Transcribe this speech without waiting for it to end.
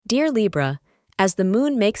Dear Libra, as the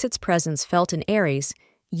moon makes its presence felt in Aries,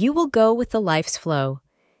 you will go with the life's flow.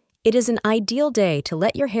 It is an ideal day to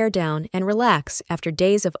let your hair down and relax after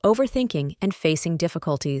days of overthinking and facing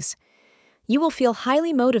difficulties. You will feel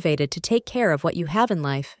highly motivated to take care of what you have in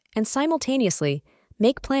life and simultaneously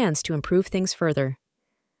make plans to improve things further.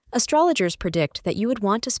 Astrologers predict that you would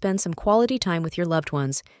want to spend some quality time with your loved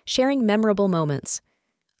ones, sharing memorable moments.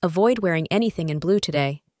 Avoid wearing anything in blue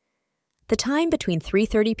today. The time between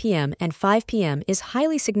 3:30 p.m. and 5 p.m. is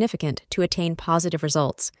highly significant to attain positive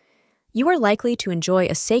results. You are likely to enjoy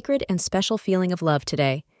a sacred and special feeling of love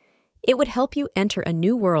today. It would help you enter a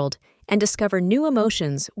new world and discover new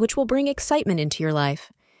emotions which will bring excitement into your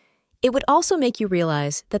life. It would also make you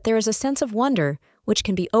realize that there is a sense of wonder which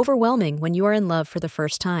can be overwhelming when you are in love for the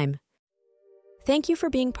first time. Thank you for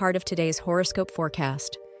being part of today's horoscope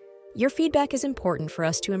forecast. Your feedback is important for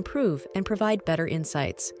us to improve and provide better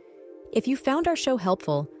insights. If you found our show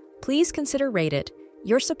helpful, please consider rate it.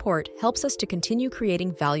 Your support helps us to continue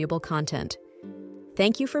creating valuable content.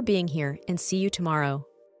 Thank you for being here and see you tomorrow.